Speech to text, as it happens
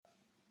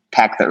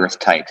pack the earth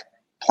tight,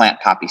 plant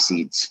poppy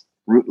seeds,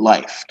 root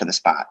life to the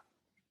spot.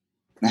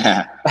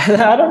 I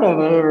don't know if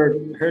I've ever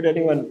heard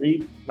anyone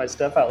read my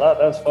stuff out loud.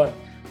 That was fun.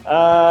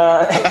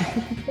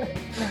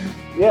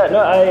 Yeah, no,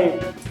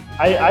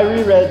 I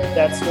reread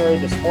that story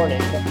this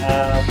morning.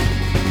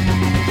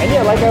 And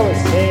yeah, like I was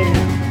saying,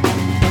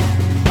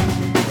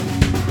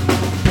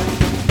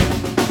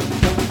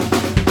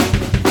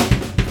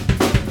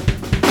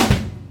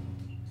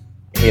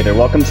 hey there,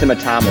 welcome to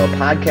Matamo, a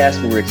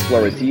podcast where we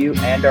explore with you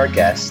and our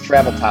guests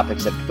travel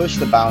topics that push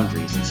the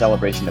boundaries in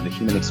celebration of the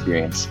human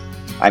experience.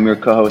 I'm your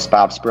co-host,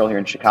 Bob Spurl, here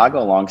in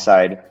Chicago,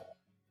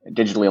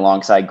 digitally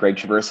alongside Greg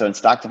Traverso in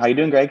Stockton. How you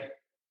doing, Greg?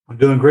 I'm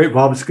doing great,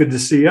 Bob. It's good to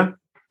see you.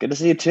 Good to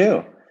see you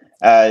too.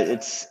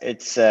 It's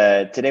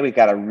today we've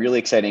got a really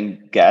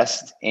exciting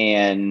guest,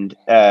 and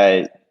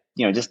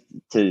just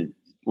to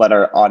let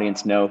our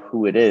audience know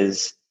who it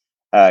is,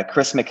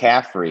 Chris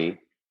McCaffrey.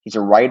 He's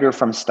a writer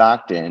from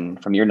Stockton,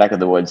 from your neck of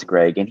the woods,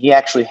 Greg, and he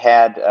actually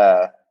had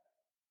a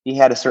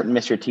certain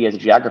Mr. T as a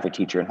geography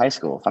teacher in high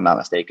school, if I'm not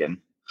mistaken.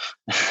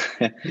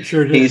 He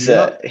sure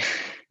did.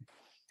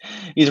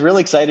 He's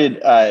really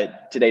excited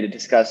today to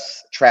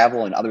discuss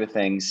travel and other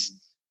things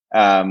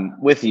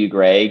with you,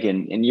 Greg,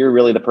 and you're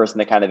really the person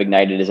that kind of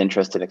ignited his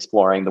interest in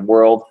exploring the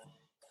world.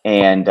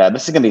 And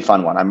this is going to be a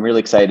fun one. I'm really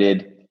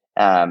excited.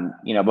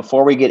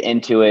 Before we get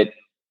into it,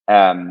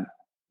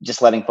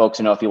 just letting folks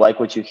know, if you like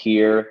what you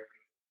hear,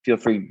 feel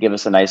free to give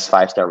us a nice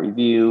 5-star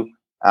review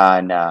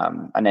on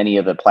any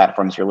of the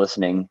platforms you're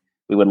listening.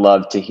 We would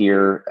love to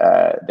hear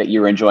that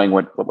you're enjoying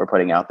what we're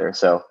putting out there.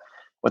 So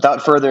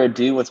without further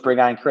ado, let's bring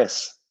on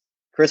Chris.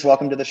 Chris,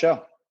 welcome to the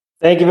show.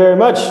 Thank you very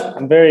much.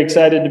 I'm very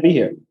excited to be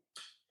here.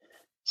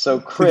 So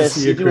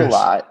Chris, you do a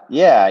lot.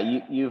 Yeah,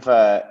 you've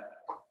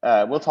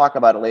we'll talk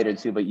about it later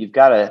too, but you've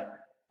got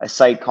a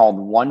site called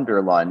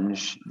Wonder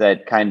Lunge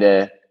that kind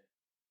of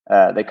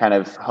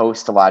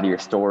hosts a lot of your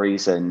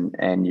stories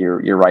and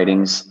your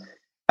writings,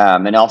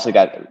 and also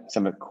got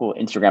some cool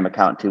Instagram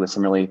account too with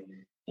some really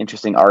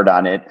interesting art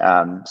on it.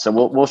 So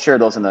we'll share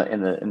those in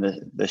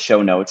the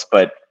show notes.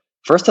 But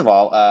first of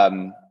all,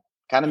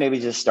 kind of maybe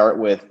just start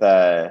with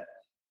kind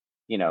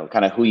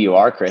of who you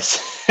are,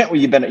 Chris.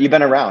 You've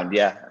been around,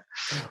 yeah.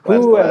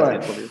 Who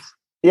am I?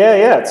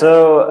 Yeah.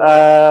 So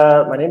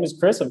my name is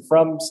Chris. I'm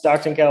from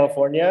Stockton,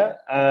 California.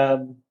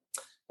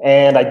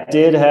 And I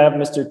did have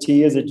Mr.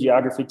 T as a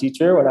geography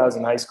teacher when I was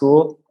in high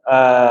school.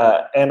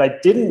 And I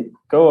didn't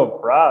go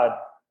abroad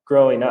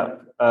growing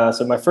up.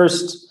 So my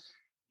first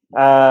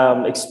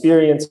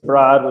experience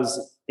abroad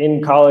was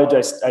in college.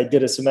 I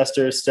did a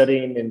semester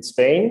studying in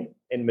Spain,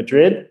 in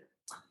Madrid.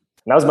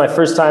 And that was my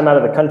first time out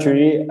of the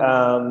country.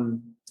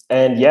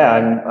 And yeah,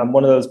 I'm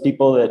one of those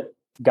people that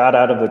got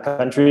out of the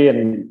country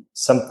and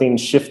something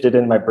shifted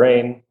in my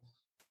brain.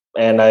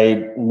 And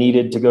I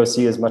needed to go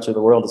see as much of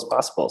the world as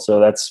possible. So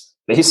that's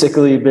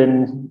basically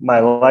been my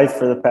life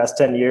for the past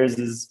 10 years,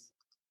 is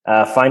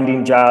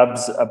finding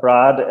jobs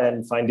abroad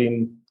and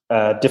finding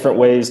different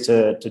ways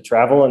to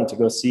travel and to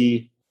go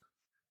see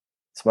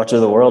as much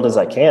of the world as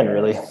I can,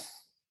 really.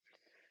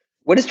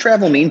 What does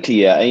travel mean to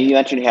you? You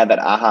mentioned you had that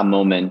aha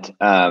moment,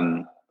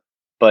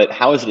 but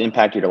how has it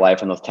impacted your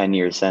life in those 10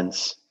 years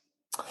since?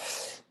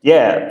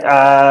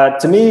 Yeah,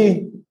 to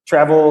me,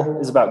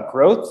 travel is about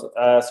growth.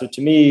 So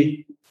to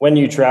me, when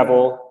you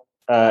travel,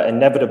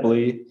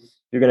 inevitably,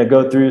 you're going to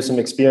go through some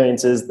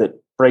experiences that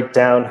break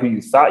down who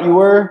you thought you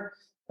were,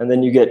 and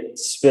then you get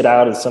spit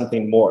out as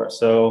something more.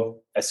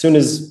 So as soon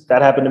as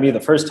that happened to me the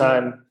first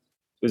time,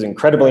 it was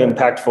incredibly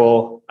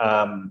impactful.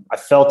 I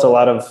felt a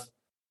lot of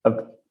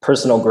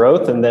personal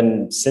growth. And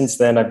then since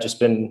then, I've just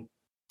been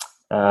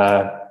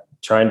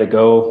trying to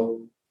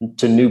go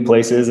to new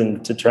places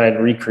and to try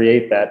and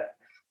recreate that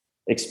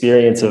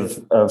experience of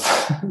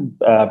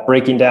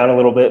breaking down a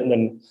little bit and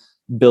then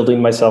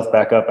building myself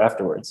back up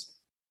afterwards.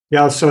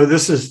 Yeah, so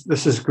this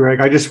is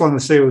Greg. I just want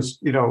to say it was,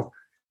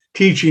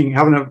 teaching,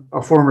 having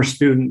a former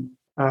student,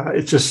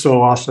 it's just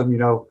so awesome.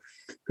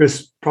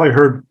 Chris probably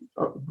heard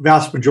a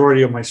vast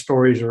majority of my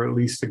stories, or at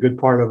least a good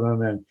part of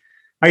them. And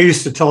I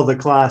used to tell the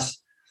class,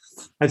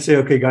 I'd say,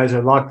 okay, guys,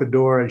 I'd lock the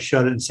door, I'd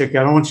shut it and say, okay,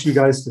 I don't want you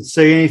guys to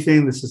say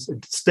anything. It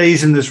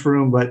stays in this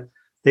room, but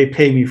they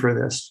pay me for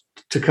this,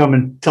 to come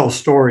and tell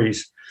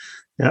stories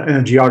in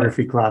a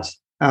geography class.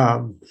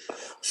 I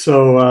was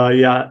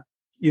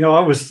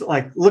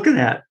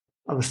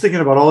I was thinking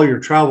about all your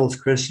travels,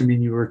 Chris. I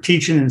mean, you were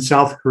teaching in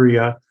South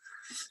Korea,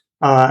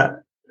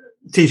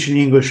 teaching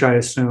English, I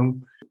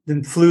assume,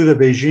 then flew to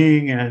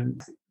Beijing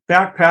and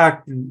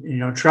backpacked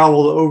and,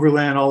 traveled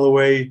overland all the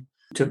way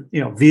to,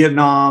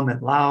 Vietnam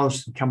and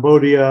Laos and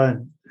Cambodia,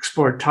 and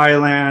explored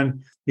Thailand,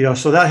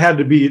 so that had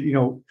to be,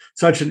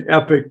 such an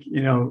epic,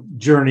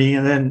 journey.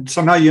 And then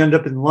somehow you end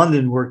up in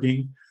London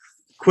working,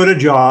 quit a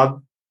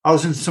job. I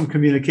was in some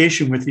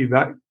communication with you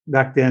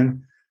back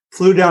then,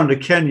 flew down to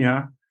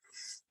Kenya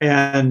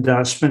and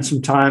spent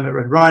some time at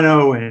Red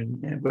Rhino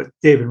and with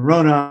Dave and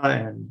Rona,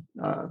 and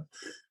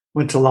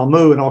went to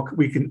Lamu and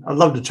I'd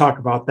love to talk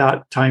about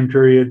that time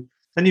period.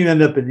 Then you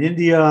end up in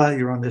India,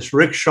 you're on this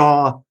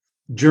rickshaw,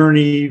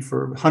 journey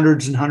for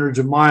hundreds and hundreds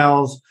of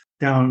miles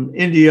down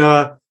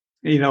India,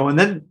 and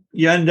then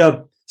you end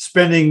up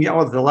spending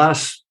the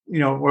last,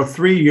 or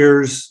 3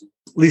 years,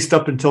 at least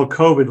up until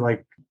COVID,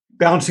 like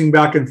bouncing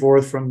back and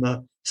forth from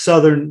the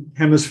southern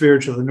hemisphere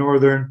to the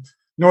northern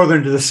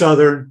to the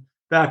southern,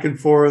 back and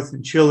forth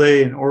in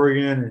Chile and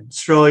Oregon and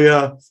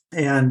Australia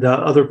and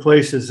other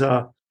places.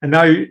 And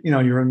now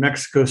you're in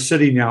Mexico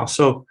City now.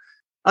 So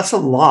that's a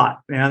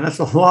lot, man. That's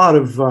a lot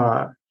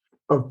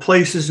of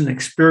places and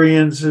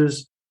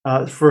experiences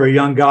for a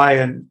young guy.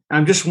 And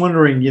I'm just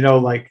wondering,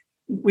 like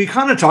we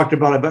kind of talked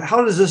about it, but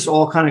how does this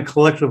all kind of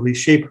collectively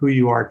shape who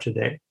you are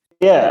today?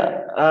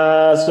 Yeah.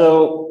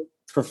 So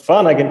for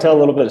fun, I can tell a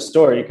little bit of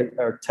story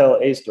or tell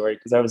a story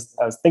because I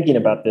was thinking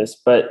about this,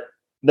 but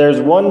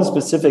there's one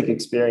specific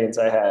experience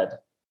I had,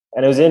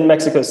 and it was in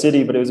Mexico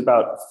City, but it was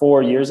about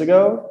 4 years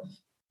ago.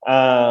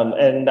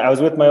 And I was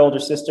with my older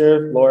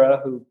sister,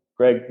 Laura, who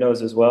Greg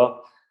knows as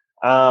well.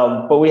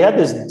 But we had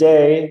this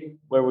day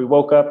where we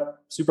woke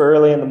up super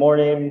early in the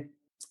morning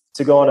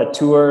to go on a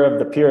tour of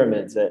the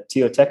pyramids at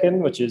Teotihuacan,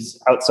 which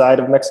is outside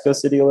of Mexico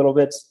City a little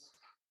bit.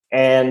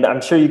 And I'm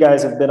sure you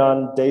guys have been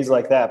on days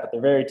like that, but they're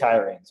very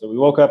tiring. So we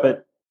woke up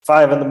at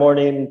 5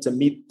 a.m. to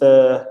meet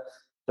the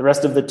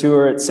rest of the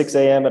tour at 6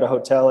 a.m. at a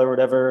hotel or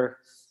whatever,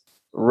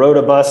 rode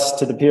a bus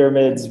to the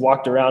pyramids,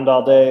 walked around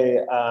all day,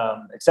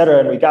 et cetera.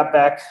 And we got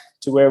back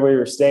to where we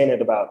were staying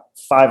at about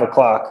 5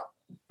 o'clock,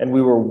 and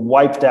we were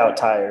wiped out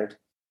tired.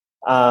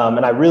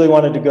 And I really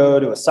wanted to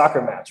go to a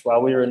soccer match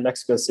while we were in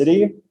Mexico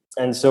City.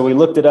 And so we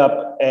looked it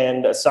up,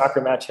 and a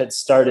soccer match had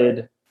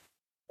started.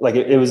 Like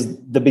it was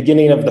the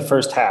beginning of the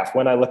first half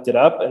when I looked it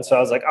up. And so I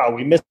was like, oh,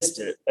 we missed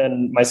it.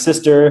 And my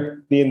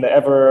sister, being the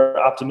ever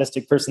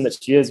optimistic person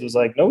that she is, was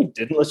like, no, we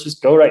didn't. Let's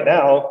just go right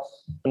now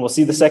and we'll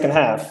see the second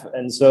half.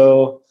 And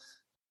so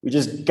we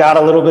just got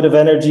a little bit of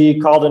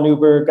energy, called an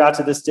Uber, got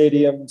to the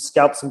stadium,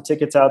 scalped some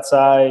tickets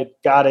outside,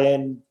 got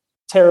in,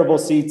 terrible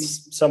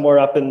seats somewhere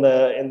up in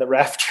the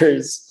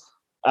rafters.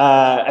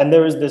 And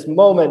there was this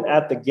moment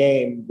at the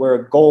game where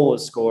a goal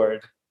was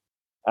scored.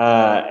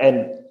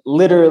 And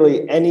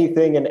literally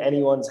anything in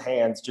anyone's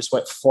hands just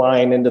went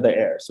flying into the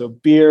air. So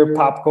beer,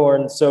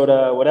 popcorn,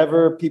 soda,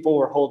 whatever people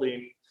were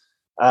holding,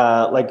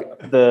 like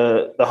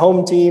the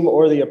home team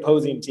or the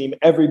opposing team,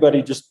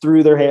 everybody just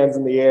threw their hands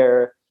in the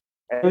air.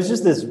 And it was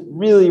just this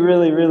really,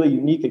 really, really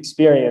unique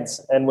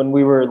experience. And when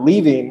we were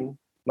leaving,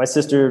 my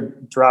sister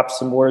dropped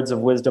some words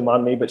of wisdom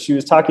on me, but she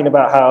was talking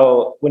about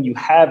how when you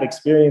have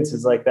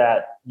experiences like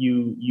that,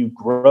 you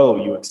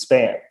grow, you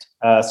expand.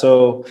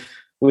 So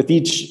with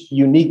each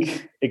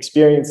unique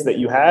experience that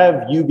you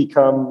have, you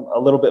become a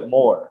little bit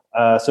more.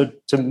 So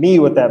to me,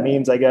 what that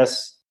means, I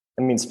guess,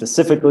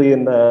 specifically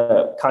in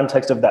the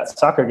context of that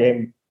soccer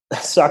game,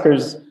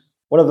 soccer's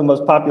one of the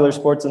most popular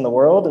sports in the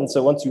world. And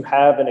so once you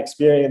have an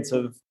experience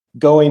of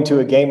going to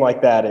a game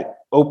like that, it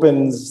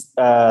opens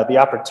the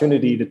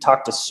opportunity to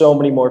talk to so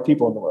many more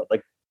people in the world,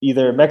 like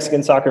either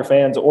Mexican soccer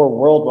fans or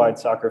worldwide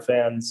soccer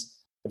fans.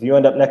 If you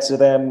end up next to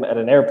them at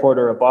an airport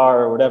or a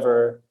bar or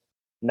whatever,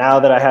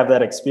 now that I have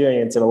that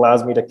experience, it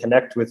allows me to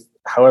connect with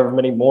however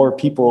many more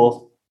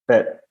people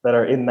that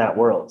are in that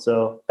world.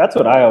 So that's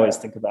what I always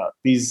think about.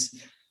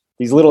 These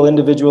little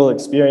individual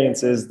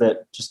experiences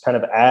that just kind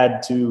of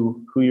add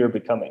to who you're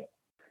becoming.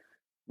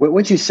 What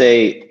would you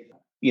say,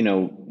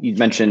 you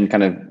mentioned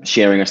kind of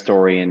sharing a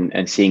story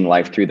and seeing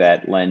life through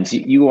that lens.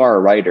 You are a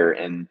writer,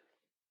 and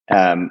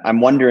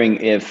I'm wondering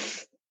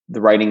if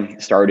the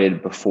writing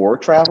started before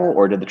travel,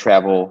 or did the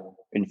travel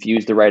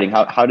infuse the writing?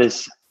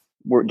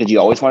 Did you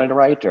always wanted to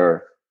write,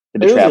 or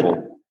did the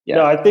travel?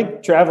 No, I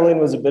think traveling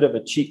was a bit of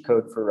a cheat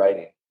code for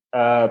writing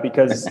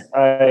because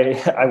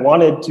I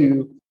wanted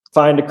to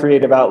find a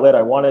creative outlet.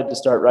 I wanted to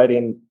start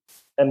writing.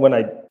 And when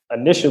I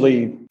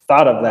initially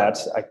thought of that,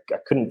 I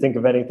couldn't think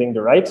of anything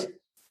to write.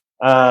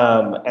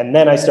 And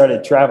then I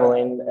started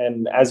traveling.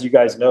 And as you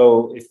guys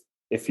know,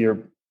 if you're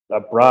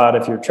abroad,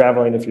 if you're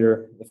traveling, if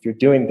you're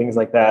doing things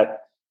like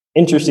that,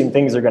 interesting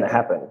things are going to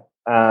happen.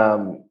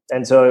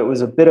 And so it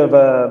was a bit of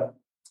a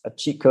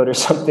cheat code or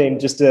something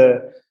just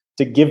to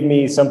give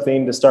me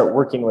something to start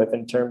working with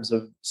in terms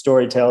of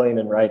storytelling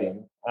and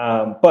writing.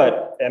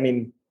 But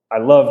I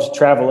loved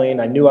traveling.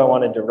 I knew I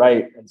wanted to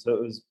write. And so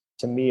it was,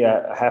 to me,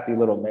 a happy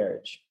little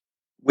marriage.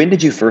 When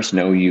did you first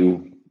know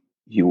you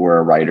were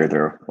a writer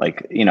there?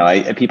 Like,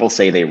 people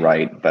say they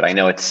write, but I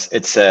know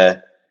it's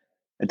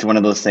one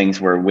of those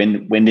things where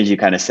when did you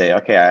kind of say,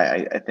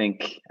 okay, I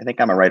think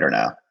I'm a writer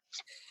now?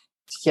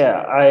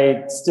 Yeah,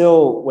 I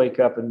still wake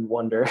up and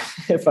wonder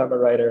if I'm a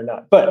writer or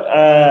not.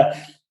 But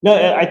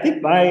no, I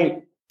think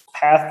my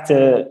path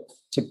to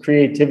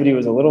creativity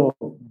was a little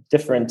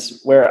different,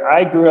 where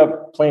I grew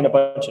up playing a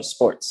bunch of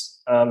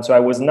sports. So I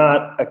was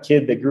not a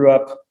kid that grew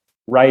up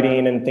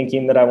writing and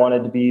thinking that I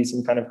wanted to be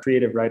some kind of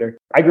creative writer.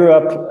 I grew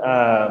up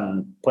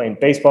playing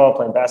baseball,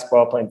 playing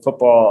basketball, playing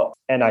football.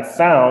 And I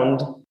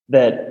found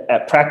that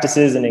at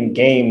practices and in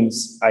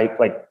games, I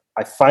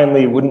I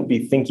finally wouldn't be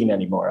thinking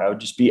anymore. I would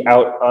just be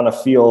out on a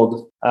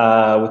field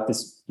with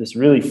this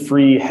really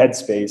free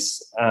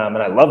headspace, and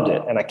I loved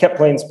it. And I kept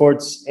playing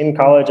sports in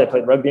college. I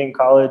played rugby in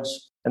college,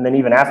 and then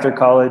even after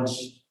college,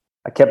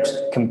 I kept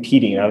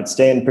competing. I would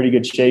stay in pretty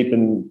good shape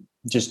and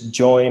just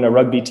join a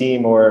rugby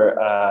team, or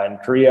in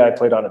Korea, I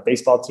played on a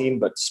baseball team.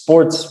 But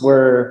sports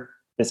were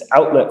this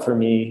outlet for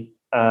me,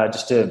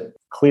 just to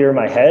clear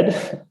my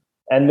head.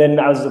 And then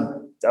I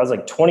was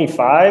like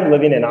 25,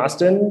 living in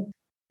Austin.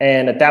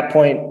 And at that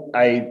point,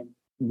 I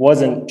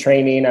wasn't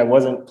training. I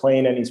wasn't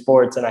playing any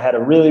sports. And I had a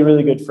really,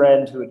 really good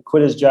friend who had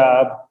quit his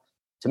job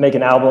to make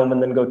an album and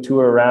then go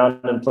tour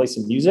around and play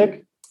some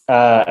music.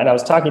 And I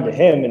was talking to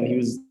him, and he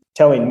was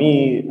telling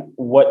me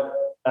what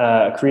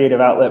a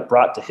creative outlet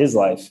brought to his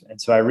life.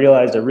 And so I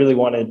realized I really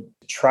wanted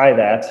to try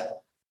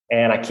that.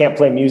 And I can't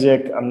play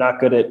music. I'm not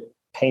good at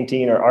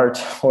painting or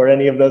art or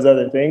any of those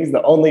other things.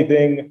 The only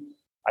thing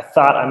I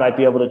thought I might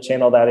be able to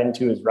channel that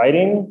into is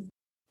writing.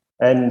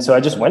 And so I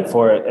just went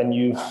for it. And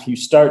you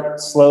start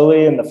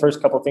slowly, and the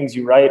first couple of things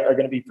you write are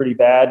going to be pretty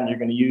bad, and you're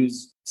going to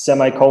use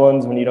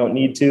semicolons when you don't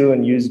need to,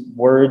 and use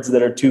words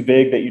that are too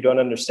big that you don't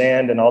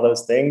understand, and all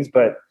those things.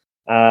 But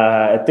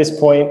at this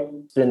point,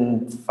 it's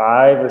been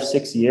 5 or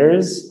 6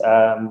 years.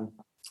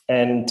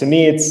 And to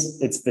me,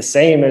 it's the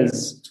same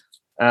as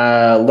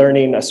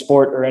learning a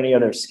sport or any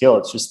other skill.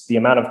 It's just the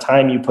amount of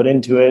time you put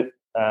into it,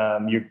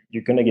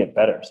 you're going to get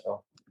better.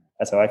 So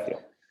that's how I feel.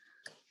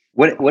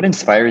 What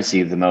inspires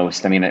you the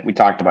most? I mean, we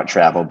talked about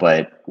travel,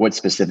 but what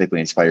specifically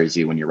inspires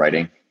you when you're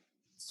writing?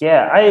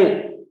 Yeah,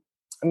 I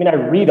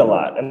read a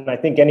lot, and I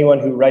think anyone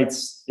who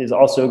writes is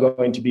also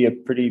going to be a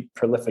pretty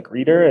prolific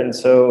reader. And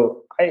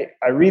so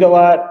I read a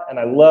lot, and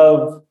I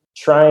love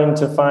trying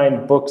to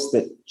find books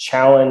that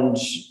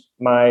challenge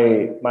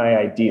my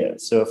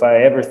ideas. So if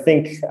I ever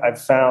think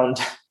I've found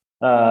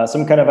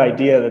some kind of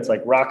idea that's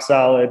like rock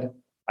solid,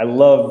 I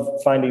love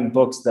finding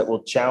books that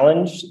will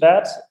challenge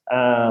that.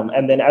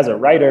 And then as a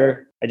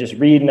writer, I just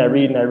read and I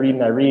read and I read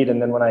and I read.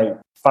 And then when I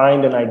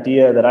find an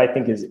idea that I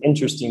think is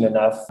interesting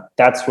enough,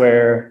 that's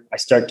where I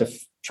start to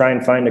try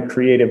and find a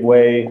creative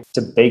way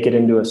to bake it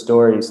into a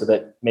story so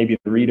that maybe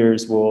the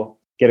readers will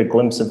get a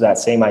glimpse of that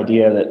same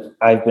idea that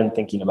I've been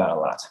thinking about a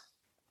lot.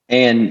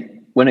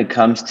 And when it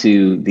comes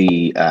to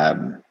the,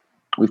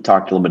 we've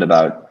talked a little bit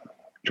about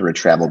sort of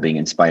travel being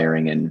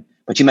inspiring,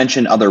 but you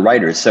mentioned other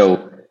writers.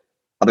 So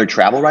other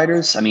travel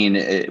writers? I mean,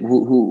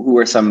 who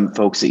are some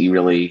folks that you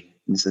really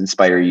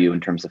inspire you in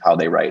terms of how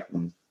they write?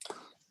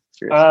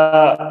 I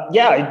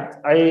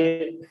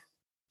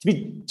to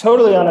be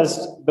totally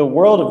honest, the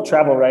world of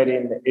travel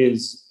writing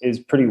is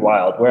pretty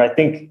wild, where I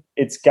think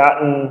it's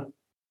gotten,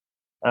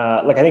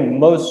 I think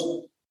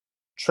most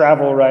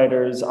travel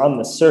writers on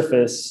the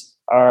surface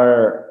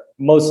are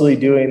mostly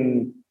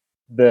doing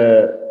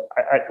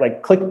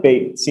like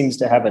clickbait seems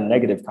to have a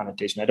negative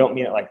connotation. I don't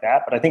mean it like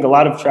that, but I think a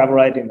lot of travel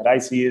writing that I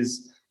see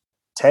is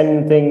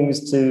 10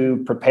 things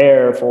to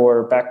prepare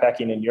for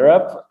backpacking in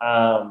Europe.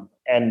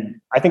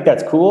 And I think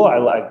that's cool.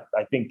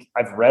 I think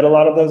I've read a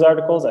lot of those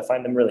articles. I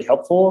find them really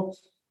helpful.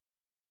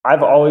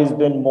 I've always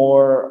been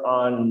more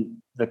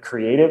on the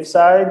creative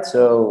side.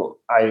 So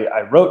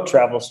I wrote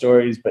travel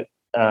stories, but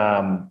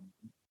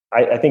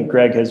I think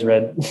Greg has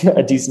read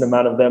a decent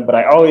amount of them, but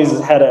I always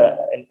had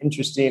an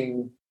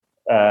interesting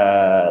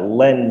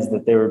lens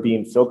that they were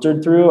being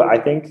filtered through, I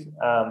think.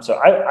 So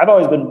I've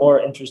always been more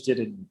interested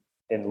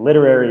in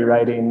literary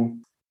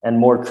writing and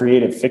more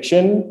creative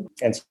fiction.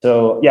 And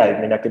so, yeah,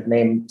 I mean, I could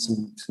name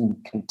some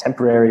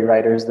contemporary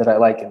writers that I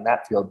like in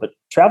that field, but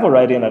travel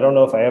writing, I don't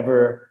know if I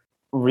ever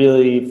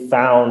really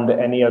found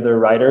any other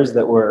writers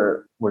that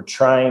were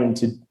trying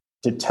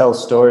to tell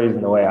stories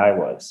in the way I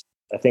was.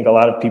 I think a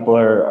lot of people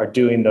are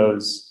doing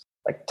those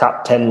like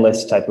top 10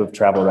 list type of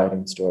travel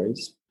writing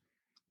stories.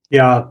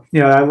 Yeah.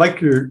 I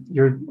like your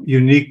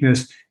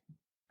uniqueness,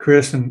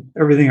 Chris, and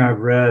everything I've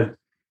read.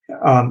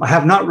 I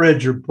have not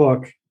read your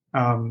book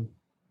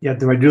yet,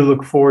 though I do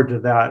look forward to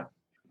that.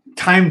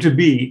 Time to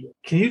Be.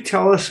 Can you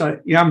tell us?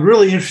 I'm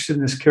really interested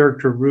in this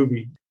character,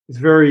 Ruby. It's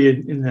very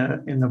in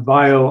the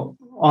bio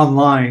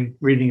online,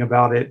 reading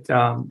about it.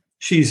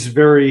 She's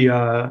very.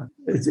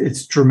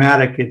 It's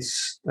dramatic.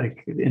 It's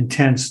like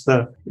intense.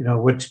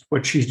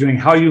 What she's doing.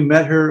 How you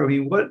met her. I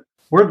mean,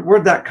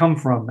 where'd that come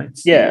from?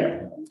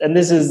 And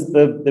this is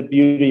the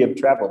beauty of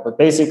travel. But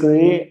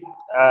basically,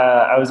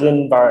 I was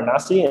in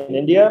Varanasi in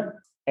India.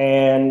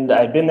 And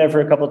I'd been there for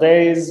a couple of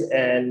days,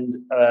 and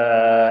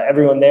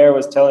everyone there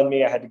was telling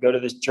me I had to go to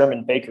this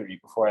German bakery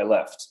before I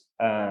left.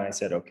 I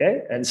said,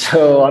 okay. And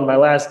so on my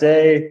last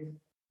day,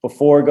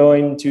 before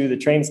going to the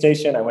train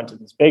station, I went to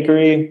this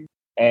bakery,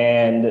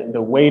 and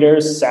the waiter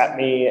sat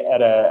me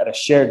at a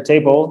shared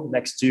table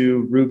next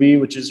to Ruby,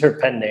 which is her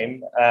pen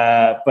name.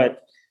 But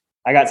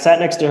I got sat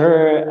next to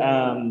her,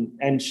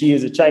 and she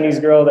is a Chinese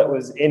girl that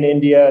was in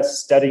India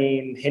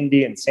studying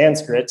Hindi and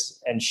Sanskrit,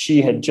 and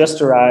she had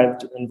just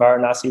arrived in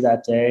Varanasi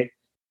that day.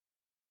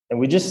 And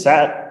we just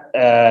sat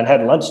and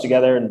had lunch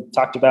together and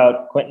talked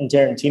about Quentin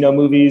Tarantino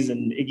movies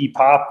and Iggy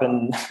Pop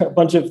and a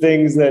bunch of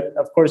things that,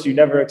 of course, you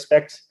never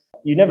expect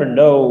you never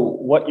know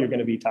what you're going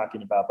to be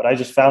talking about. But I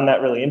just found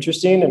that really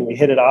interesting, and we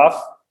hit it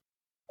off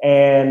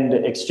and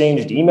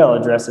exchanged email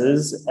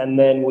addresses. And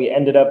then we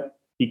ended up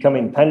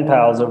becoming pen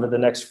pals over the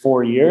next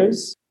 4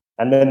 years.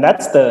 And then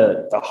that's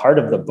the heart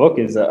of the book,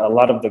 is a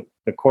lot of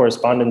the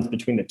correspondence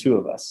between the two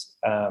of us.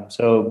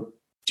 So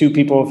two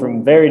people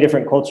from very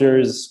different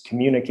cultures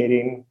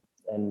communicating,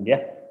 and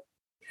yeah.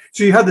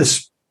 So you had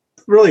this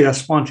really a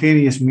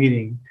spontaneous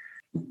meeting.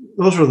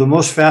 Those are the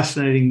most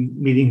fascinating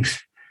meetings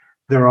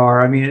there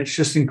are. I mean, it's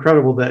just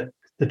incredible that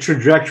the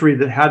trajectory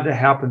that had to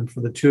happen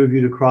for the two of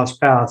you to cross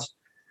paths.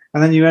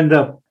 And then you end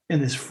up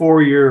in this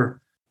 4-year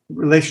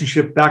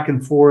relationship back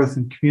and forth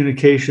and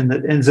communication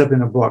that ends up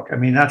in a book. I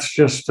mean, that's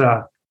just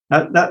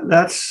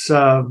that's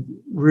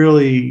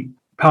really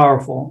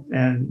powerful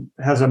and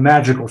has a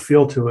magical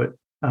feel to it.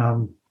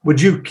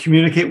 Would you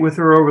communicate with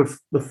her over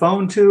the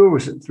phone too, or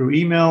was it through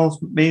emails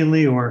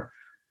mainly? Or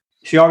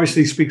she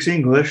obviously speaks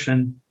English,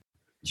 and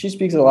she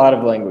speaks a lot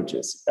of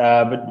languages,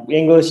 but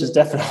English is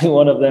definitely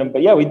one of them.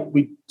 But yeah,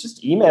 we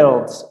just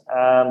emailed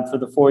for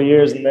the 4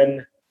 years, and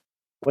then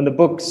when the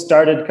book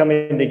started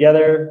coming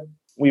together,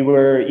 we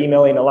were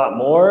emailing a lot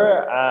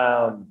more.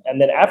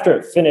 And then after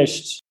it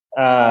finished,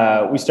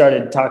 we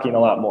started talking a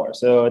lot more.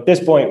 So at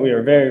this point, we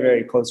were very,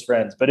 very close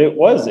friends. But it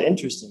was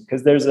interesting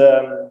because there's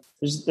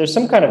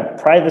some kind of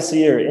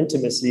privacy or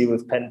intimacy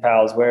with pen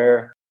pals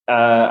where,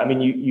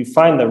 you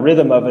find the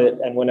rhythm of it.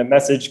 And when a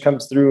message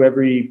comes through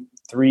every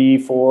 3,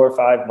 4,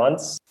 5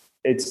 months,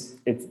 that's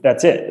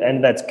it.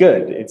 And that's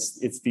good.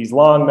 It's these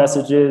long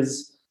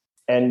messages,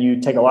 and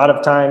you take a lot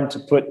of time to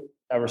put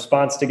a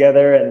response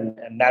together,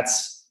 and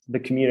that's the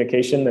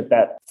communication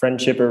that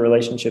friendship or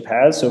relationship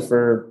has. So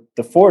for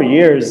the 4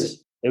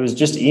 years, it was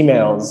just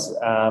emails.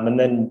 And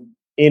then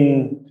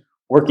in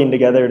working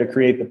together to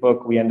create the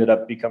book, we ended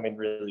up becoming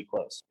really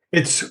close.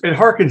 It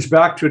harkens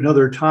back to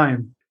another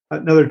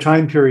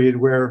time period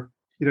where,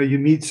 you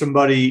meet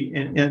somebody,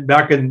 and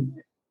back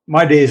in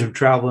my days of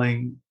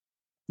traveling,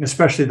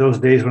 especially those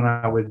days when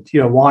I would,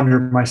 wander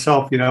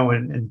myself,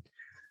 and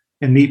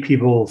meet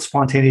people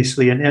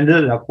spontaneously, and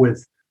ended up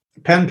with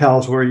pen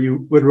pals where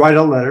you would write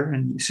a letter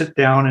and you sit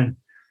down and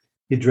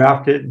you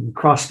draft it and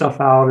cross stuff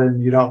out,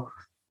 and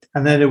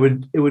and then it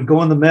would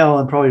go in the mail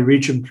and probably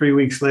reach them 3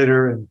 weeks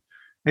later, and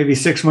maybe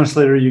 6 months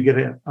later you get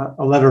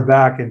a letter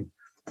back, and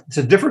it's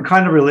a different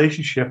kind of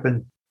relationship.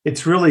 And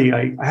it's really,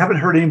 I haven't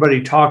heard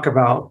anybody talk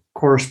about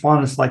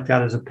correspondence like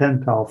that as a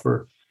pen pal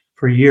for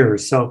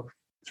years. So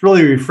it's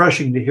really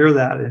refreshing to hear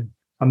that, and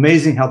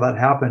amazing how that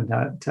happened.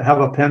 To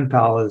have a pen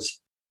pal is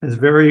a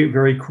very,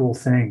 very cool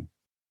thing.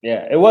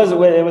 Yeah, it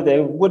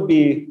would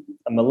be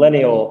a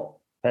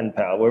millennial pen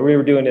pal where we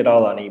were doing it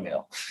all on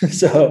email.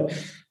 So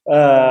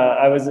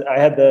I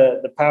had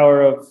the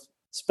power of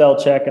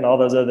spell check and all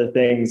those other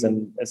things.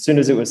 And as soon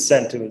as it was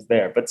sent, it was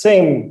there. But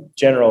same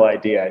general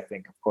idea, I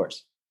think, of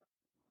course.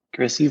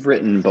 Chris, you've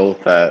written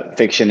both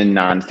fiction and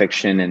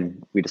nonfiction,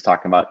 and we just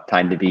talking about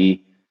Time to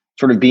Be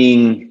sort of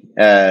being,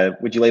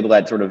 would you label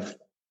that sort of,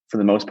 for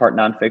the most part,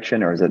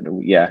 nonfiction, or is it,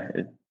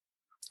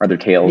 are there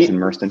tales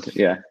immersed into,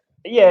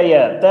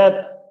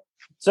 that.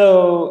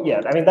 So,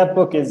 that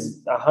book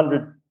is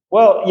 100.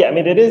 Well,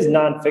 it is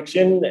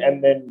nonfiction.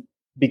 And then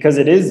because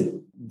it is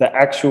the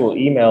actual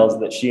emails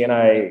that she and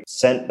I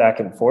sent back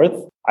and forth,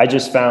 I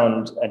just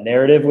found a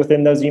narrative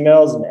within those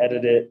emails and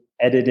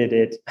edited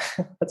it.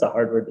 That's a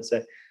hard word to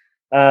say.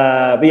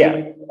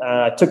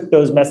 Took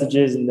those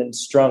messages and then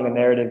strung a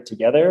narrative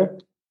together.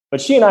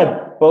 But she and I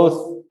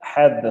both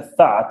had the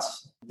thought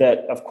that,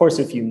 of course,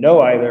 if you know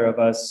either of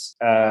us,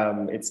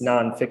 it's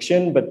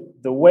nonfiction, but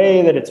the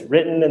way that it's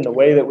written and the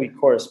way that we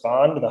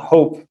correspond, the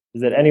hope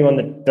is that anyone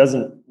that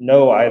doesn't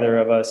know either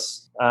of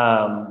us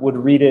would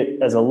read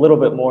it as a little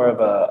bit more of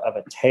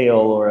a tale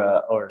or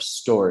a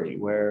story.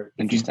 Where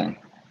interesting.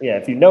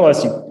 If you know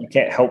us, you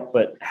can't help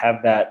but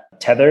have that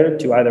tether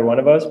to either one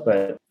of us.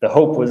 But the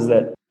hope was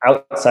that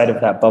outside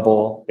of that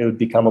bubble, it would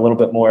become a little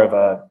bit more of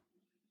a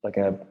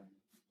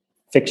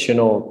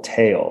fictional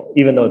tale,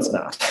 even though it's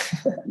not.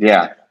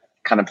 Yeah,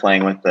 kind of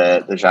playing with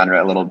the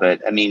genre a little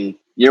bit. I mean,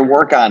 your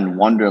work on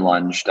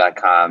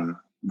wonderlunge.com,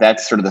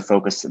 that's sort of the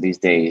focus of these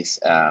days.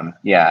 And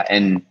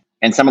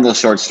some of those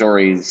short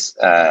stories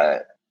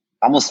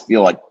almost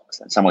feel like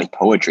in some ways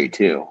poetry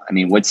too. I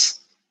mean, what's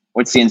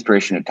the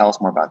inspiration to tell us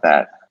more about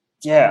that?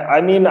 Yeah,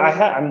 I mean,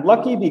 I'm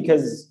lucky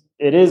because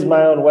it is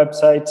my own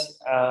website,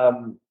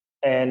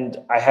 and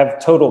I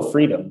have total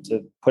freedom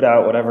to put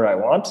out whatever I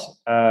want.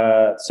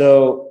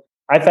 So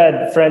I've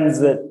had friends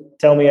that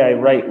tell me I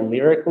write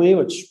lyrically,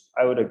 which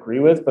I would agree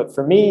with. But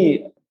for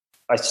me,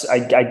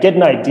 I get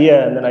an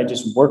idea and then I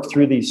just work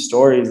through these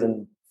stories.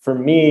 And for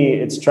me,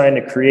 it's trying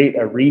to create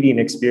a reading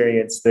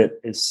experience that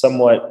is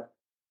somewhat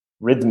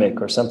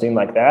rhythmic or something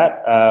like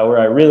that, where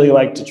I really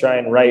like to try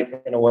and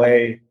write in a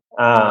way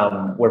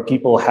where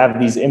people have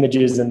these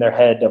images in their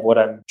head of what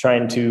I'm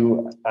trying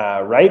to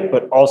write,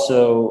 but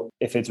also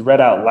if it's read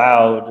out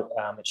loud,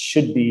 it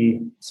should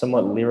be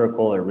somewhat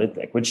lyrical or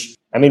rhythmic, which,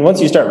 I mean,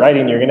 once you start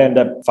writing, you're going to end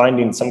up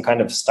finding some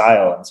kind of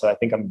style. And so I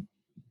think I'm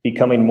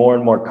becoming more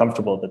and more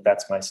comfortable that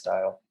that's my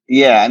style.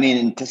 Yeah, I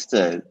mean, just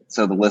so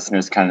the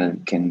listeners kind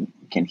of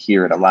can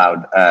hear it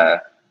aloud.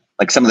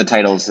 Like some of the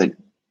titles that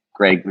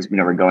Greg was,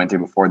 were going through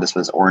before this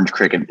was Orange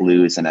Cricket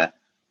Blues and A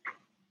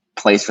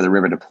Place for the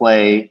River to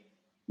Play,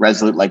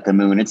 Resolute Like the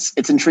Moon.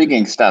 It's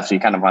intriguing stuff. So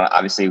you kind of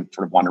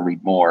want to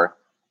read more.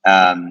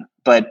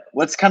 But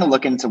let's kind of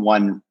look into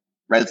one,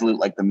 Resolute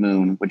Like the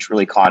Moon, which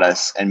really caught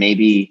us. And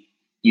maybe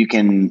you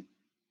can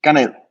kind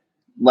of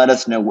let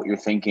us know what you're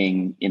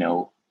thinking.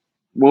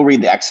 We'll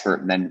read the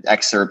excerpt and then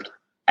excerpt.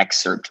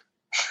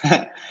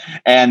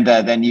 And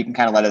then you can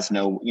kind of let us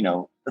know,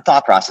 the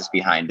thought process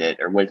behind it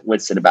or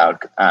what's it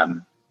about.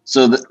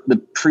 So the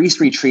priest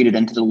retreated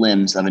into the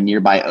limbs of a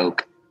nearby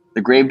oak.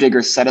 The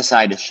gravedigger set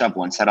aside his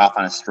shovel and set off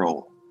on a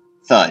stroll.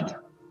 Thud.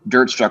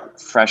 Dirt struck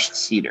fresh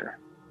cedar.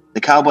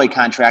 The cowboy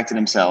contracted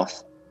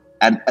himself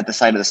at the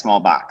sight of the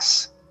small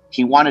box.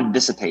 He wanted to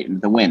dissipate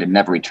into the wind and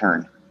never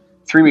return.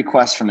 3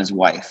 requests from his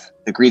wife,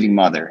 the grieving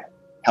mother,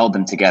 held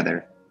them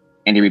together,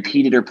 and he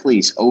repeated her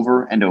pleas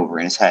over and over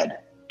in his head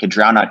to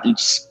drown out each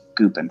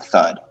scoop and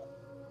thud.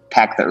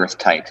 Pack the earth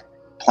tight.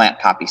 Plant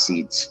poppy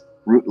seeds.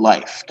 Root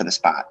life to the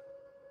spot.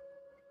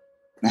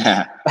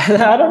 I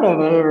don't know if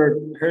I've ever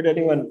heard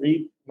anyone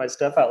read my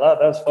stuff out loud.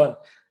 That was fun.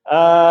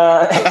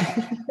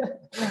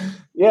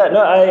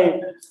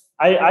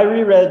 I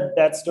reread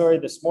that story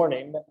this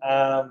morning.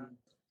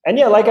 And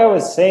yeah, like I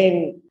was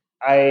saying,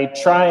 I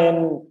try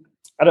and,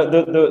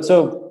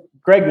 so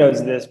Greg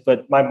knows this,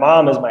 but my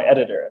mom is my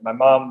editor. My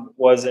mom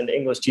was an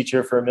English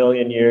teacher for a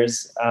million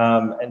years.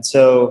 And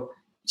so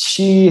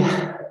she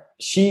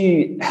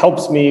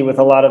helps me with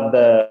a lot of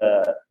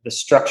the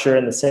structure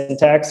and the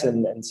syntax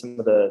and some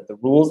of the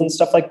rules and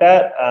stuff like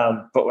that.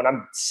 But when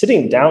I'm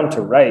sitting down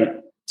to write,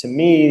 to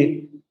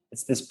me,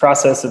 it's this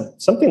process of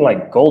something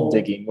like gold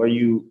digging, where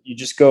you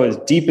just go as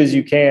deep as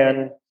you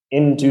can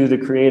into the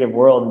creative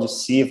world and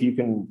just see if you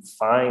can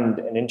find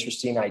an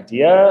interesting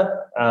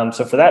idea.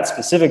 So for that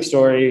specific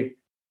story, I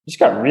just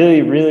got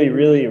really, really,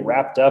 really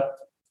wrapped up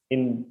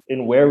in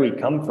where we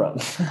come from.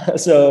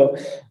 So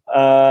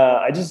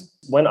I just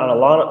went on a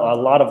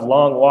lot of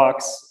long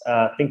walks,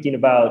 thinking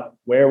about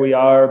where we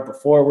are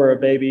before we're a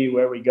baby,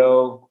 where we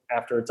go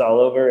after it's all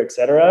over,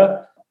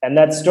 etc. And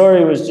that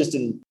story was just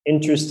an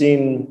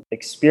interesting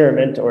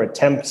experiment or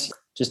attempt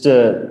just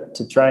to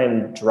try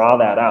and draw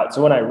that out.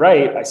 So when I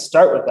write, I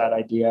start with that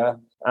idea.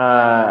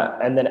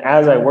 And then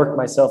as I work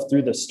myself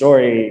through the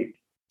story,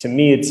 to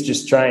me, it's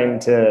just trying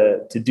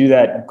to do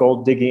that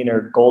gold digging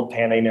or gold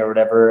panning or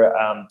whatever,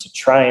 to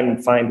try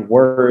and find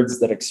words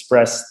that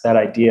express that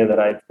idea that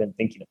I've been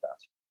thinking about.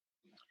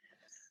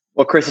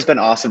 Well, Chris, it's been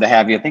awesome to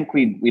have you. I think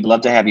we'd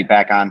love to have you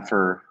back on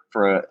for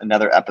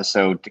another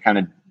episode to kind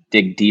of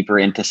dig deeper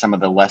into some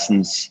of the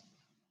lessons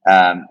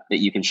that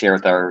you can share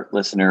with our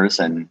listeners.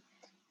 And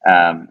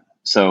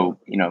so,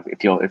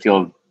 if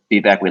you'll be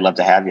back, we'd love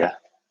to have you.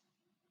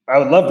 I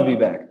would love to be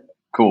back.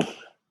 Cool.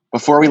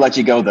 Before we let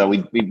you go, though,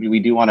 we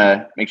do want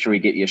to make sure we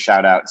get you a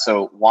shout out.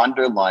 So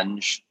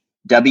Wanderlunge,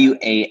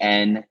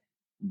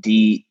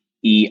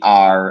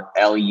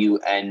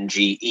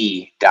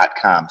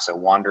 WANDERLUNGE.com. So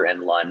Wander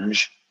and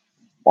Lunge,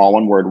 all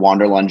one word,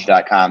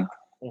 wanderlunge.com.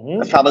 Mm-hmm.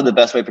 That's probably the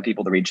best way for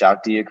people to reach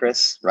out to you,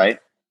 Chris, right?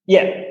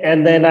 Yeah.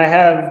 And then I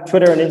have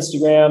Twitter and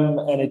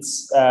Instagram, and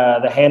it's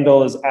the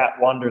handle is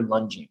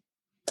 @wanderlunging.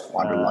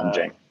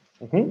 Wanderlunging.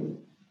 Mm-hmm.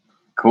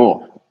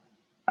 Cool.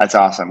 That's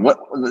awesome. What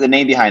the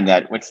name behind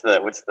that? What's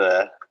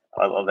the?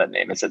 I love that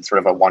name. Is it sort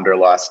of a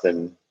wanderlust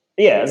and?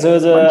 Yeah, so it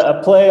was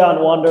a play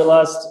on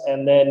wanderlust,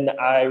 and then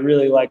I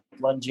really like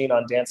lunging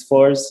on dance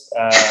floors,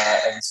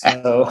 and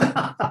so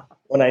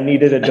when I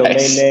needed a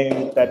domain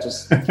name, that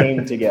just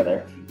came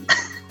together.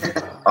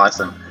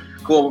 Awesome,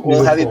 cool.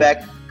 We'll have you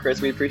back, Chris.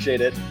 We appreciate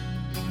it.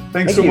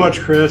 Thanks so much,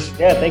 Chris.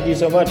 Yeah, thank you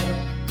so much.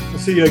 We'll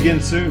see you again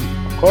soon.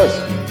 Of course.